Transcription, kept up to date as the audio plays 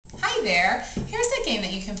Hi there. Here's a game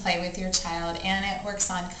that you can play with your child, and it works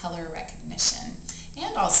on color recognition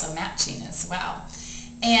and also matching as well.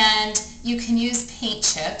 And you can use paint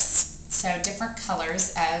chips, so different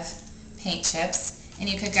colors of paint chips. And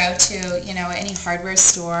you could go to, any hardware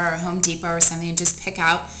store or Home Depot or something and just pick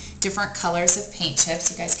out different colors of paint chips.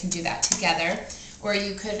 You guys can do that together. Or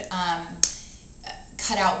you could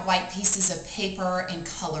cut out white pieces of paper and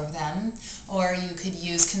color them, or you could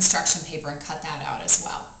use construction paper and cut that out as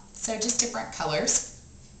well. So just different colors.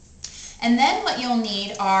 And then what you'll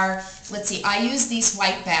need are, let's see, I use these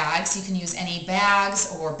white bags. You can use any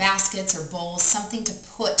bags or baskets or bowls, something to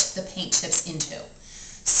put the paint chips into.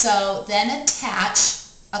 So then attach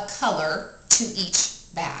a color to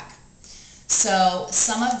each bag. So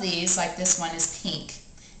some of these, like this one, is pink.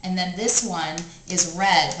 And then this one is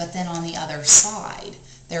red, but then on the other side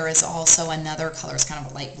there is also another color. It's kind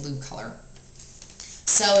of a light blue color.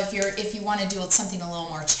 So if you want to do something a little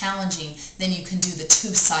more challenging, then you can do the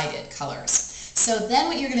two-sided colors. So then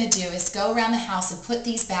what you're going to do is go around the house and put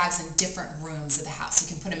these bags in different rooms of the house.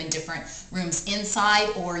 You can put them in different rooms inside,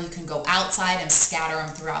 or you can go outside and scatter them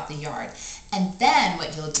throughout the yard. And then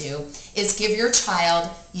what you'll do is give your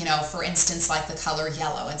child, for instance, like the color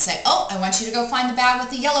yellow, and say, oh, I want you to go find the bag with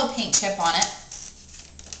the yellow paint chip on it.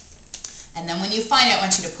 And then when you find it, I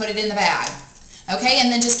want you to put it in the bag. Okay,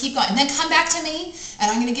 and then just keep going. And then come back to me,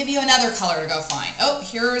 and I'm going to give you another color to go find. Oh,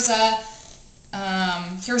 here's a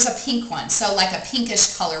pink one. So like a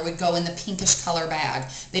pinkish color would go in the pinkish color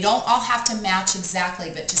bag. They don't all have to match exactly,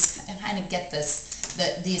 but just kind of get the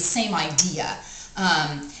same idea.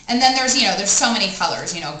 And then there's so many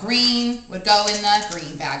colors. Green would go in the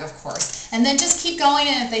green bag, of course. And then just keep going,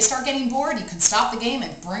 and if they start getting bored, you can stop the game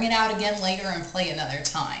and bring it out again later and play another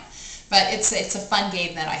time. But it's a fun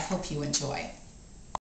game that I hope you enjoy.